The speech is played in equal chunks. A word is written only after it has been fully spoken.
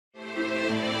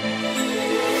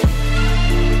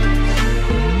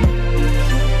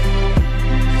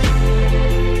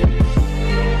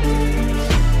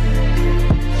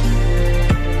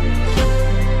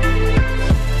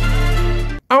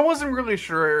really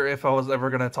sure if I was ever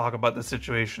going to talk about the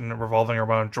situation revolving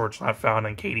around George Not Found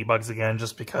and Caitibugzz again,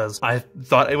 just because I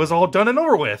thought it was all done and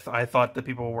over with. I thought that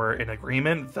people were in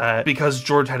agreement that because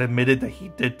George had admitted that he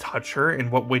did touch her, in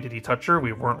what way did he touch her?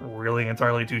 We weren't really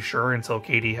entirely too sure until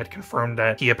Katie had confirmed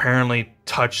that he apparently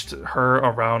touched her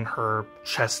around her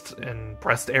chest and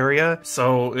breast area.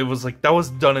 So it was like, that was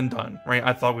done and done, right?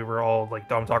 I thought we were all like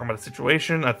done talking about the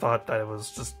situation. I thought that it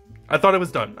was just, I thought it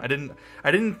was done. I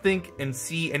didn't think and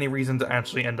see any reason to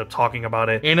actually end up talking about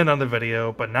it in another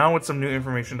video, but now with some new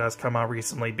information that has come out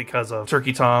recently because of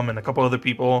Turkey Tom and a couple other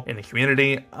people in the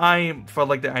community, I felt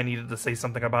like that I needed to say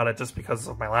something about it just because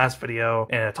of my last video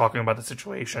and talking about the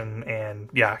situation. And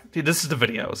yeah, this is the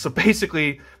video. So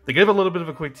basically, to give a little bit of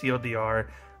a quick TLDR,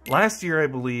 last year, I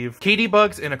believe,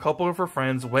 Caitibugzz and a couple of her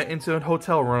friends went into a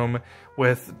hotel room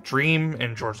with Dream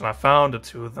and George Not Found. The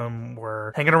two of them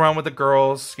were hanging around with the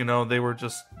girls. You know, they were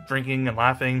just drinking and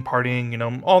laughing, partying, you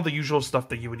know, all the usual stuff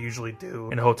that you would usually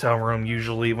do in a hotel room,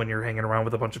 usually when you're hanging around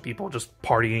with a bunch of people, just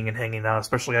partying and hanging out,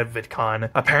 especially at VidCon.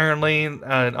 Apparently,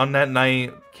 on that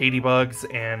night,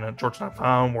 Caitibugzz and George Not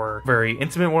Found were very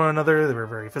intimate with one another. They were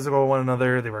very physical with one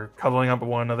another. They were cuddling up with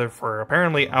one another for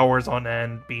apparently hours on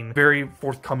end, being very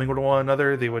forthcoming with one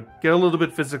another. They would get a little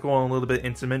bit physical and a little bit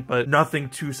intimate, but nothing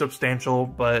too substantial.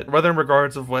 But rather in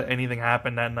regards of what anything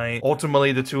happened that night,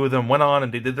 ultimately the two of them went on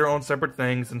and they did their own separate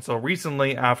things. And so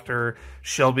recently, after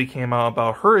Shelby came out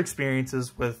about her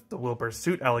experiences with the Wilbur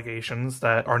suit allegations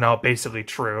that are now basically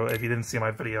true, if you didn't see my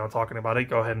video talking about it,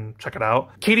 go ahead and check it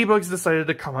out. Caitibugzz decided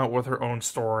to come out with her own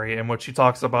story in which she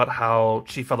talks about how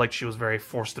she felt like she was very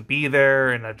forced to be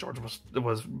there and that George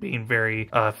was being very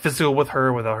physical with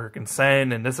her without her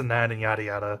consent and this and that and yada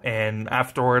yada. And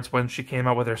afterwards, when she came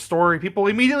out with her story, people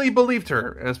immediately believed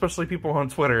her, especially people on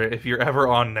Twitter, if you're ever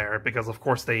on there, because of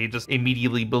course they just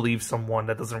immediately believe someone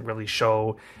that doesn't really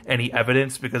show any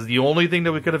evidence, because the only thing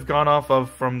that we could have gone off of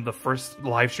from the first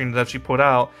live stream that she put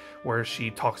out where she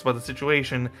talks about the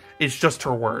situation is just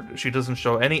her word. She doesn't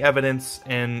show any evidence,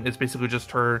 and it's basically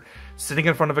just her sitting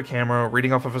in front of a camera,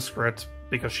 reading off of a script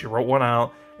because she wrote one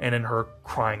out, and then her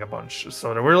crying a bunch.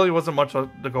 So there really wasn't much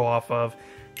to go off of.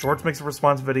 George makes a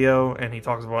response video and he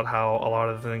talks about how a lot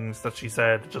of the things that she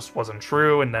said just wasn't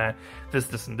true and that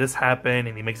this and this happened,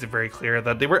 and he makes it very clear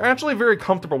that they were actually very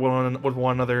comfortable with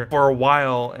one another for a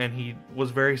while, and he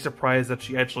was very surprised that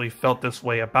she actually felt this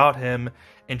way about him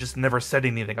and just never said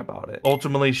anything about it.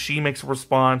 Ultimately, she makes a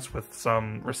response with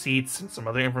some receipts and some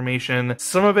other information.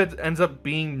 Some of it ends up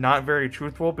being not very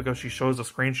truthful because she shows a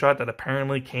screenshot that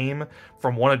apparently came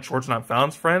from one of George Not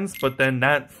Found's friends, but then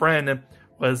that friend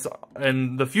was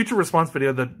in the future response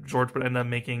video that George would end up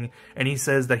making, and he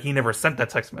says that he never sent that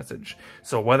text message.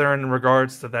 So whether in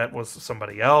regards to that was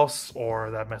somebody else or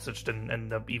that message didn't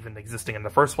end up even existing in the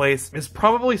first place is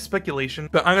probably speculation,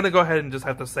 but I'm gonna go ahead and just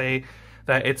have to say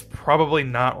that it's probably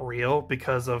not real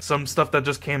because of some stuff that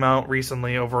just came out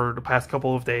recently over the past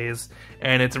couple of days,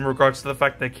 and it's in regards to the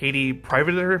fact that Katie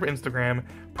privated her Instagram,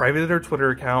 privated her Twitter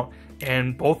account,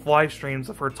 and both live streams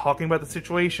of her talking about the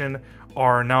situation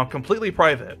are now completely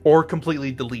private or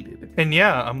completely deleted. And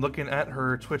yeah, I'm looking at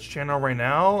her Twitch channel right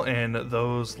now, and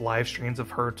those live streams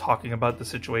of her talking about the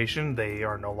situation, they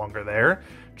are no longer there.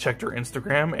 Checked her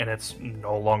Instagram and it's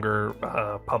no longer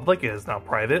public, it is now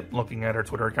private. Looking at her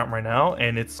Twitter account right now,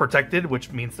 and it's protected,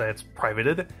 which means that it's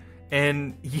privated.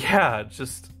 And yeah,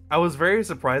 just I was very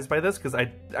surprised by this because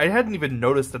I hadn't even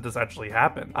noticed that this actually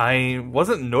happened. I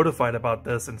wasn't notified about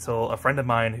this until a friend of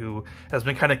mine who has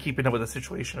been kind of keeping up with the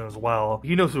situation as well.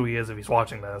 He knows who he is if he's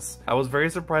watching this. I was very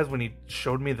surprised when he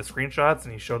showed me the screenshots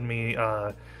and he showed me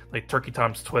like Turkey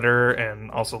Tom's Twitter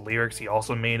and also Lyrics. He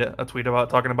also made a tweet about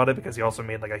talking about it because he also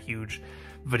made like a huge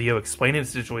video explaining the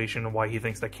situation, why he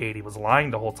thinks that Katie was lying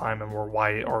the whole time and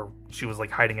or she was like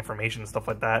hiding information and stuff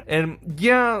like that. And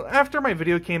yeah, after my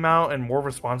video came out and more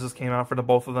responses came out for the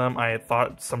both of them, I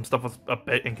thought some stuff was a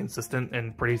bit inconsistent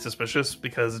and pretty suspicious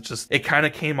because it kind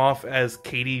of came off as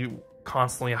Katie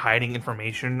constantly hiding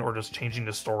information or just changing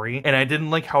the story. And I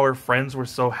didn't like how her friends were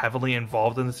so heavily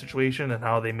involved in the situation and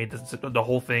how they made the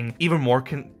whole thing even more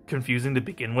confusing to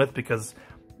begin with because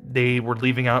they were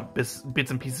leaving out bits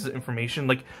and pieces of information,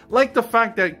 like the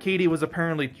fact that Katie was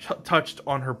apparently touched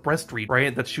on her breast region,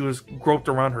 right? That she was groped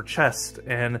around her chest,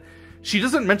 and she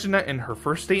doesn't mention that in her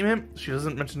first statement. She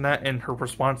doesn't mention that in her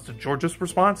response to George's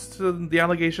response to the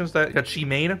allegations that she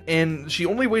made. And she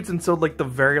only waits until like the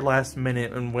very last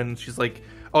minute, and when she's like,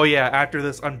 oh yeah, after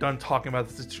this, I'm done talking about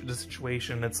the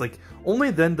situation. It's like, only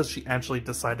then does she actually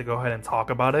decide to go ahead and talk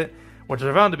about it, which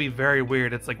I found to be very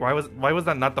weird. It's like, why was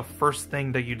that not the first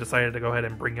thing that you decided to go ahead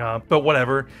and bring up? But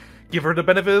whatever. give her the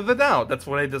benefit of the doubt. That's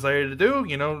what I decided to do.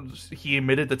 You know, he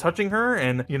admitted to touching her,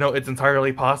 and, you know, it's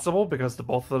entirely possible because the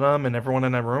both of them and everyone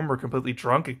in that room were completely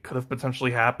drunk. It could have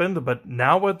potentially happened, but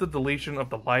now with the deletion of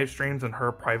the live streams and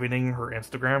her privating her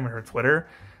Instagram and her Twitter,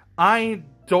 I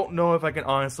don't know if I can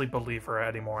honestly believe her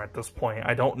anymore at this point.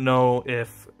 I don't know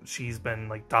if she's been,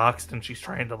 like, doxxed and she's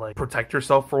trying to, like, protect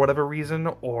herself for whatever reason,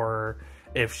 or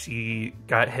if she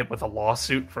got hit with a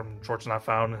lawsuit from George Not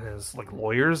Found and his, like,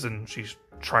 lawyers, and she's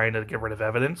trying to get rid of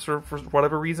evidence or for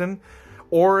whatever reason,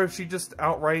 or if she just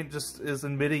outright just is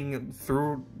admitting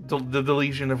through the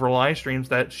deletion of her live streams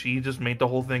that she just made the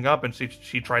whole thing up and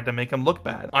she tried to make him look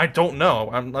bad. I don't know.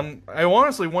 I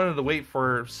honestly wanted to wait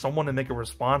for someone to make a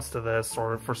response to this,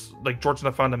 or for, like, George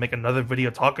Not Found to make another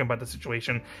video talking about the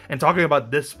situation and talking about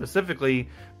this specifically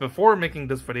before making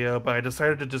this video, but I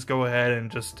decided to just go ahead and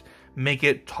just make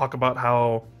it talk about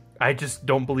how I just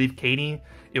don't believe Katie.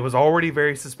 It was already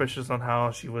very suspicious on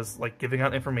how she was, like, giving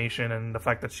out information, and the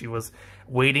fact that she was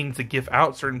waiting to give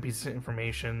out certain pieces of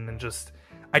information, and just,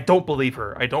 I don't believe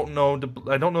her. I don't know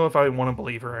if I want to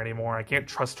believe her anymore. I can't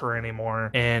trust her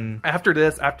anymore. And after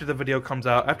this, after the video comes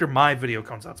out, after my video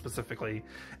comes out specifically,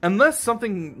 unless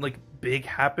something, like, big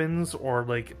happens, or,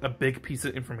 like, a big piece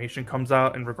of information comes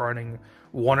out in regarding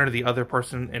one or the other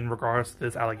person in regards to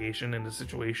this allegation and the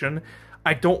situation,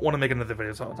 I don't want to make another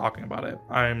video talking about it.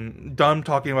 I'm done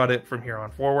talking about it from here on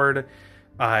forward.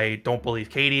 I don't believe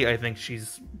Katie. I think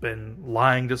she's been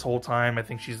lying this whole time. I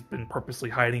think she's been purposely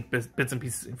hiding bits and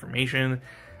pieces of information.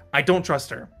 I don't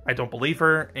trust her. I don't believe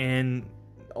her. And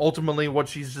ultimately what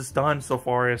she's just done so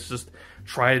far is just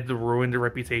tried to ruin the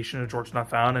reputation of George Not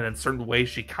Found, and in certain ways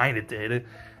she kind of did.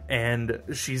 And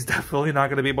she's definitely not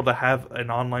going to be able to have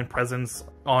an online presence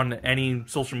on any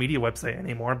social media website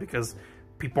anymore, because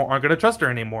people aren't going to trust her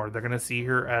anymore. They're going to see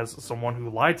her as someone who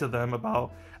lied to them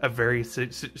about a very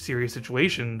serious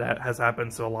situation that has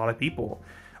happened to a lot of people.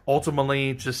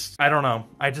 Ultimately, just, I don't know.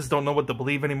 I just don't know what to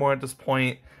believe anymore at this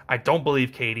point. I don't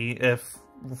believe Katie. If,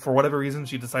 for whatever reason,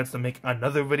 she decides to make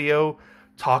another video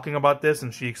talking about this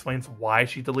and she explains why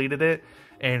she deleted it,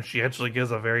 and she actually gives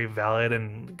a very valid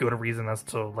and good reason as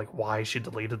to, like, why she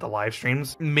deleted the live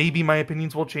streams, maybe my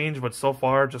opinions will change. But so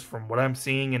far, just from what I'm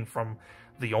seeing and from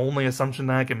the only assumption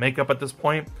that I can make up at this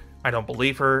point, I don't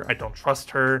believe her, I don't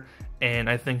trust her, and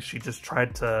I think she just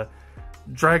tried to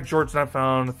drag George Not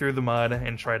Found through the mud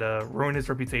and try to ruin his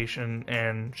reputation,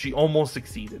 and she almost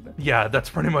succeeded. Yeah, that's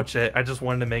pretty much it. I just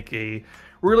wanted to make a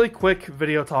really quick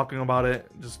video talking about it,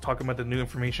 just talking about the new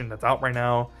information that's out right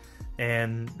now,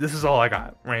 and this is all I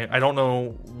got, right? I don't know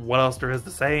what else there is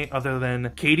to say other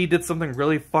than Katie did something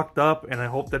really fucked up, and I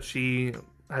hope that she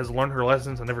has learned her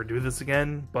lessons and never do this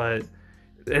again, but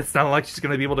it's not like she's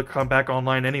going to be able to come back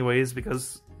online anyways,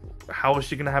 because how is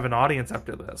she going to have an audience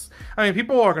after this? I mean,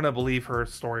 people are going to believe her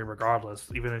story regardless,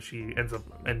 even if she ends up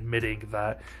admitting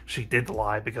that she did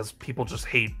lie, because people just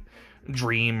hate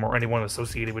Dream or anyone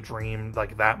associated with Dream,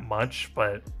 like, that much.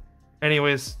 But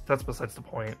anyways, that's besides the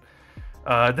point.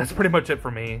 That's pretty much it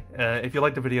for me. If you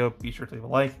liked the video, be sure to leave a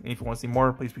like. And if you want to see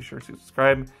more, please be sure to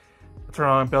subscribe. Turn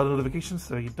on bell notifications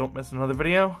so you don't miss another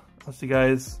video. I'll see you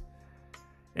guys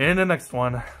in the next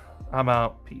one. I'm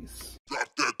out. Peace.